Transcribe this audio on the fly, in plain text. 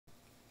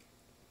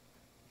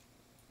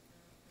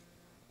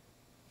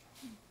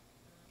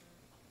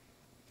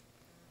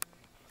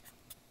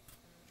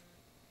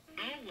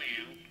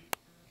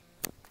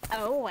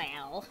Oh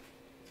well.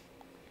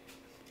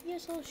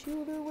 Yes, I'll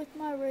shoot her with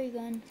my ray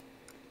gun.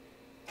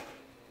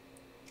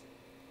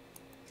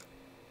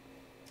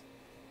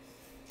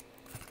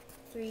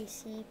 Three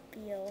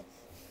CPO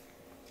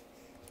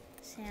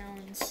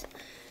sounds.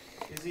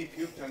 Izzy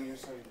puked on your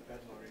side of the bed,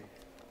 Lori.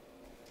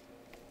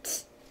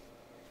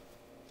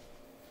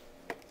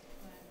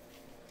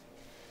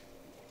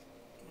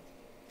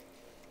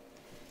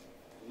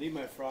 Leave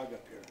my frog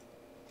up here.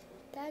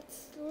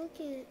 That's, look,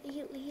 he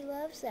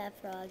loves that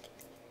frog.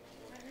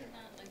 I did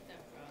not like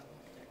that frog up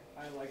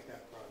there. I like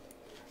that frog.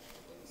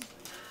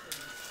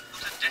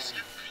 What a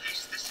desolate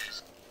place this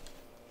is.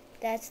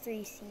 That's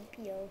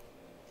 3CPO.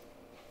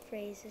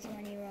 Phrases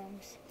when he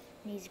roams.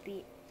 Needs to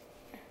be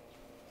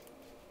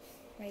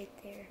right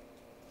there.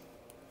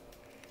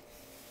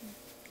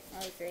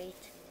 Oh, great.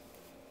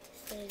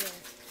 Stay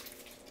there.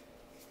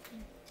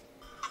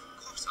 Of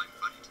course I'm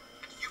right,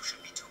 and you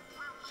should be too.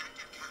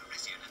 Landon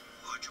Calrissian and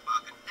poor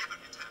Chewbacca never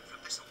return from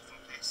this awful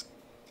place.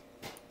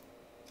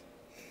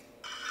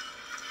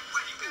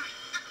 Where are you going?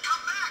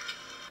 Come back!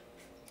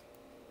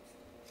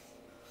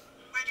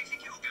 Where do you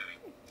think you're going?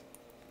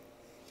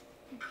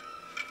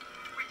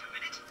 Wait a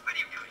minute, where are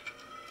you going?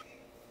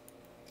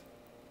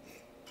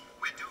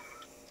 We're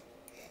doomed.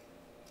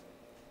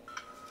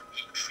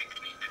 He tricked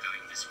me into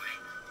going this way,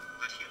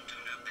 but he'll do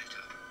no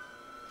better.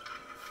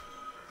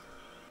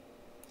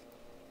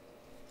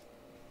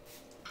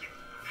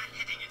 They're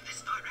heading in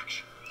this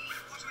direction.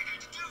 What are we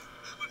going to do?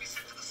 We'll be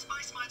sent to the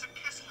spice mines of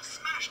Kessel,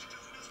 smashed into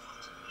who knows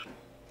what.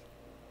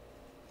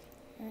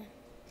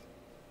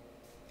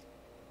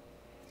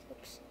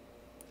 Oops.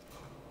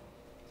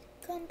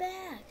 Come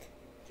back.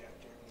 Jack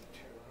and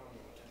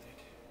Terrano tonight.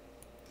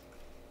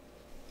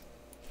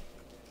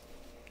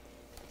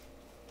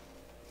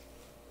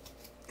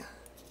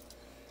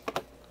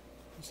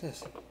 What's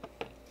this?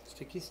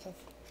 Sticky stuff?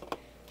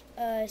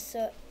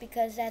 So,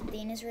 because that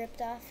thing is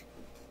ripped off.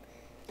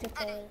 To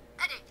pull it.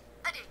 Eddie,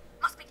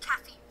 must be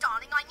caffeine,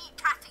 darling. I need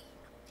caffeine.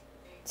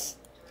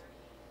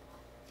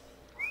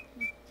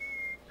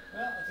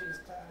 Well, I think it's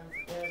time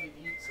for Daddy to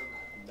eat some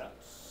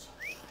nuts.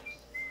 What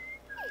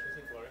do you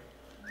think, Lori?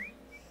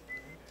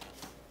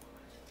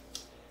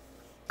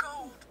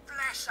 God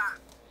bless her.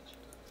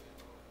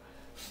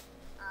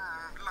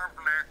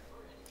 Lovely.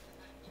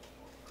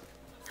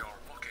 You're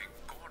looking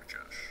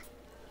gorgeous.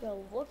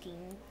 You're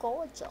looking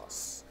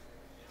gorgeous.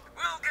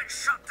 We'll get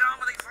shut down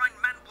when they find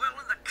Manuel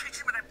in the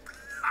kitchen with a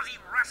bloody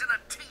rat in a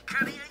tea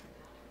caddy.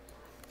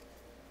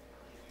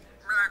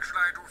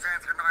 Actually, I do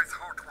fancy a nice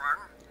hot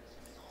one.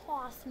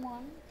 Horse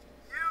one.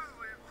 You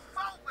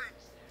involving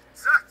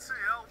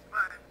Zatsy, old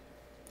man.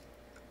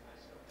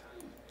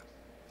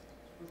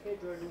 Okay,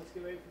 Jordan, let's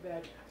get ready for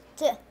bed.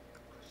 Tuh.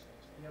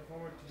 You have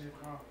homework to do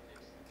tomorrow.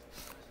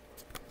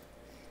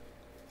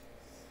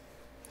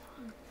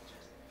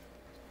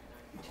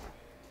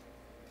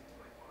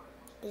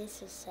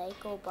 This is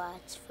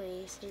Psychobot's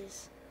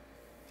phrases.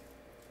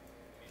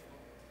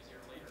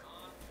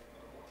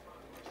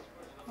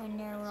 When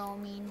they're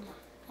roaming,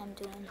 I'm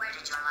doing. Where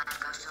did your life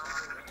go so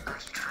long? Are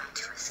you trying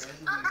to escape?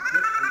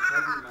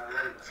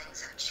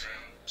 Things have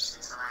changed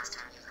since the last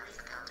time you left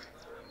the building.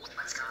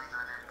 What's going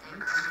on out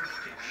there?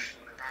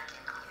 We're back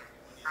in here.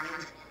 I have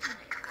an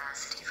infinite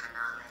capacity for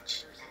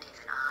knowledge, and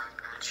even I'm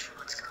not sure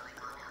what's going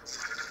on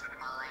outside.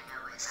 All I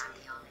know is I'm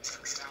the only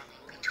thing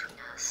standing between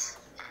us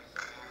and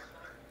them.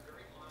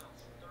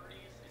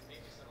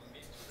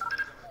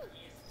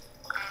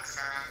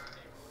 Excellent.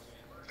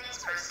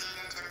 Please proceed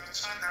into the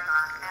chamber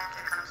lock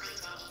after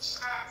completing each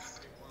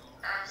test.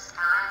 First,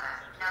 however,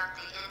 note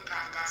the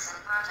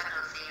incandescent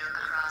particle field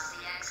across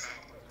the exit.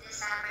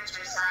 This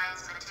aperture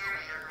science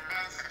material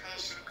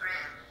emancipation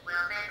grid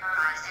will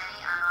vaporize any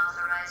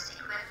unauthorized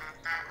equipment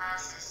that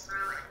passes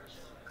through it.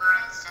 For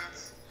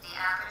instance, the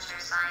aperture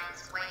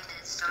science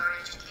weighted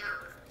storage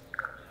cube.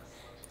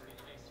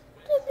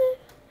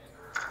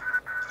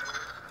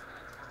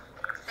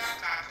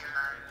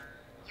 Spectacular.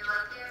 You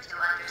appear to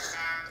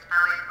understand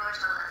how a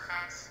portal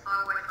affects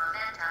forward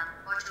momentum,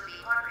 or to be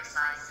more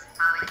precise,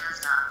 how it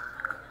does not.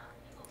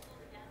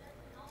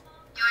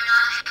 You're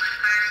not a good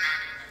person.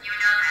 You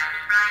know that,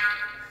 right?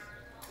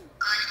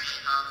 Good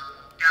people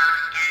don't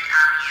end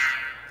up here.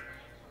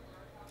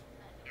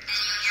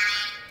 Can you hear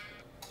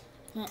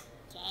me?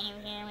 Can you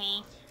hear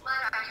me? What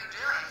are you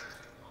doing?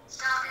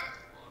 Stop it.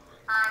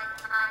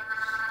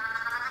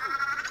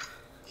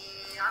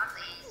 We are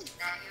pleased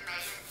that you made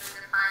it through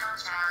the final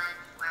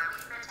challenge where we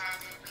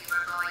pretended we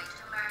were going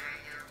to murder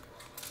you.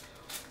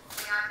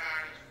 We are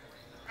very,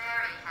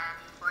 very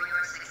happy for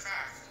your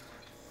success.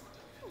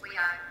 We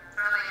are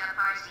throwing a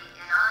party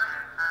in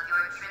honor of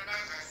your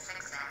tremendous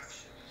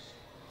success.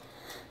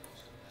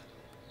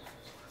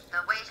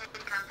 The weighted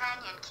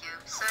companion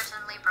cube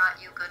certainly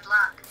brought you good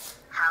luck.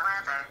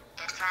 However,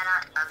 it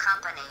cannot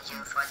accompany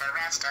you for the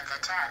rest of the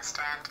test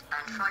and,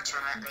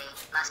 unfortunately,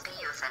 must be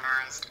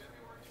euthanized.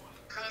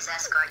 Please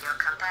escort your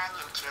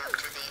companion cube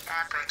to the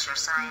Aperture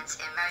Science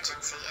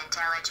Emergency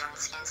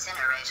Intelligence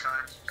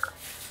Incinerator.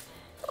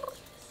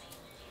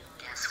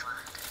 Guess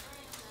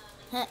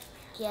what?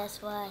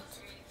 Guess what?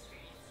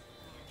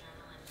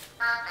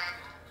 Public,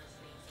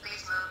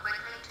 please move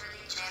quickly to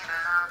the chamber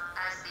lock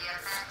as the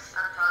effects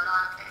of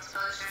prolonged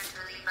exposure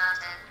to the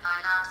button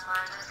are not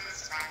part of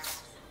this test.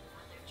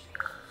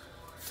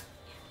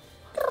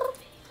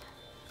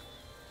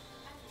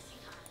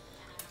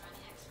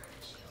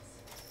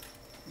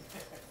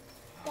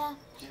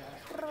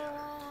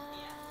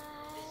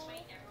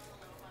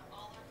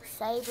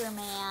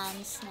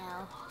 Cybermans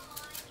now.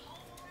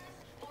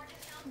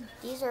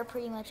 These are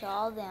pretty much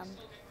all of them.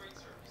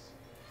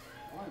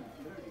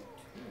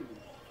 132.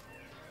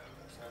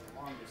 Looks how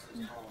long this is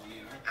calling,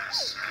 you know.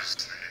 This is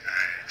the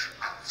age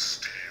of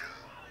steel.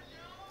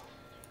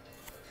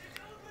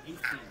 $18 in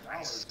phone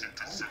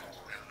calls. Will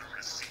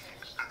receive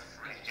a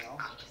free Well,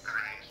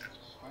 upgrade.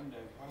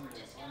 Monday.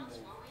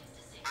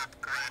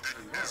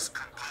 Upgrading is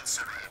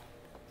compulsory.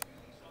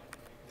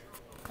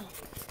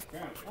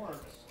 Grand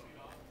Forks?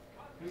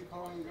 Who you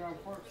calling Grand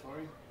Forks,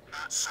 Lori?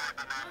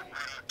 Cybermen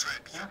will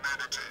take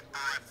humanity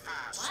by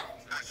force.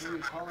 The Who you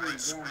human calling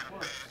race Grand will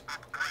be Forks?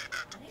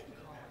 upgraded. Oh,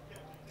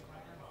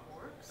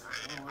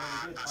 We well,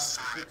 are we did the talk for 6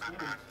 Cybermen.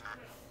 minutes.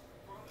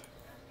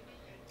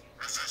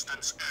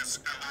 Resistance is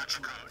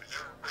illogical.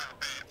 You will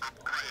be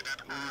upgraded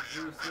or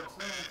you will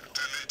be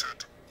deleted.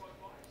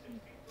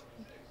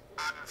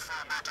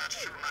 Unformatted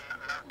human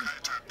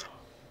located.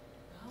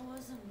 That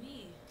wasn't me.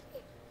 You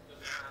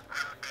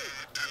will be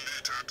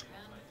deleted.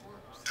 Grand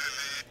Forks.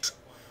 Delete.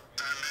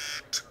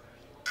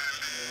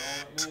 They're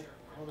all at night.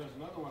 Oh, there's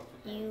another one for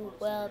Grand You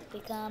Forks. will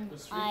become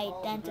There's 3 calls to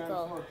Grand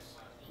identical. Forks.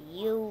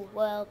 You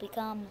will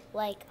become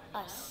like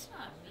us. That's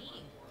not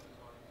me.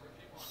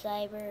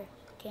 Cyber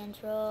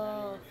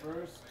control.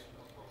 January 1st,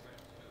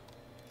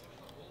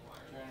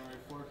 January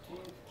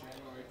 14th,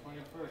 January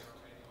 21st.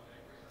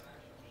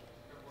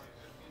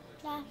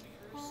 La, la.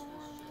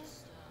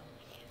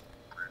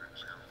 Greetings,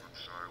 human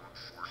silent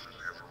forces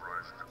have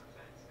arrived.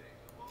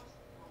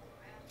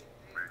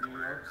 New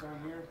York's on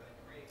here.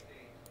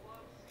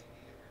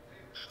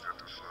 Step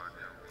aside,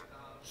 human,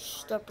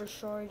 Stop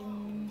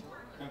recording.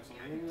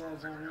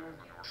 Pennsylvania's on here. or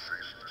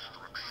face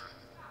destruction.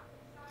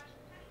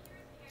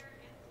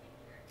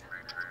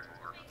 Maintain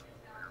alert.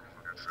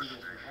 Human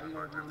infestation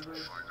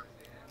identified.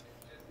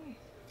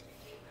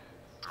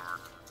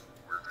 Dark,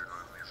 where did I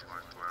leave my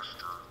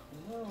blaster?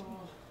 No.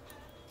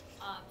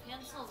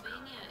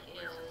 Pennsylvania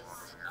is,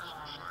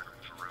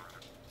 Items around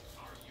it.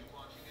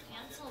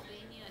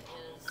 Pennsylvania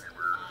is on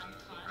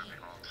Connie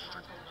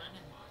Uncle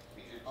Lennon.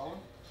 Colin?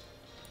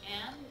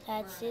 And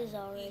That's Vernon. his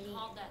already. He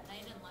called that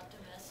night and left a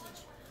message.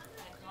 I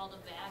called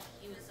him back.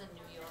 He was in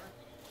New York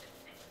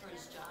for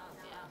his job,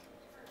 yeah.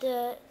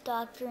 The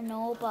Dr.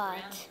 Nobot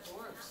Grand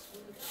Forks. Who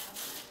would that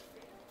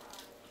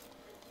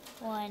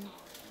one.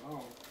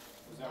 Oh.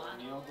 Is that where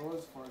Neil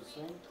goes for his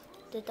thing?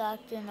 The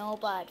Dr.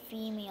 Nobot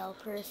female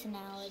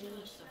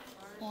personality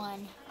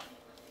one.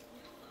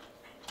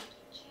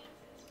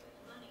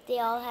 They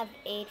all have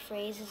 8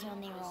 phrases when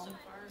they be? roam. Fargo.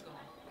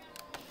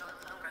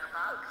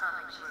 Robot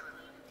comic book.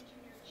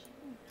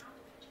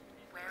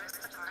 Where is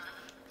the party?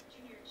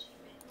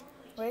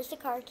 Where's the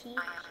car key?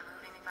 I am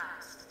moving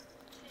fast.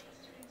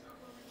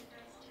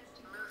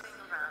 Moving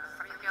around.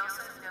 Free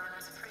also known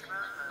as free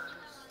road mode.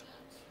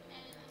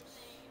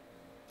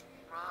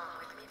 Roll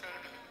with me,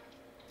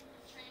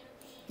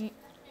 baby.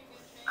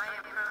 I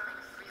am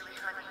roaming freely,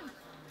 honey.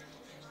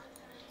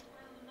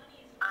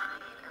 I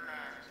need a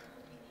man.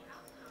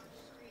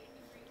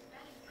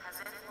 Has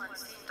anyone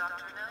seen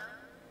Dr. No?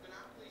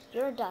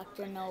 You're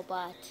Dr.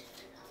 Nobot.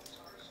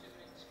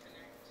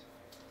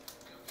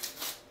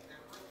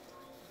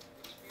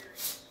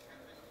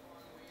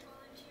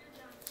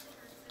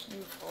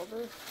 New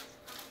folder.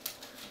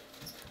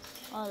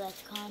 Oh,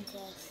 that's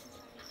contest.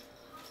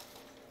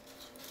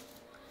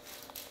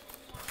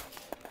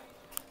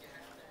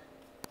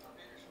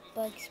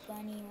 Bugs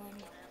Bunny one.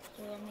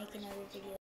 So we'll make another video.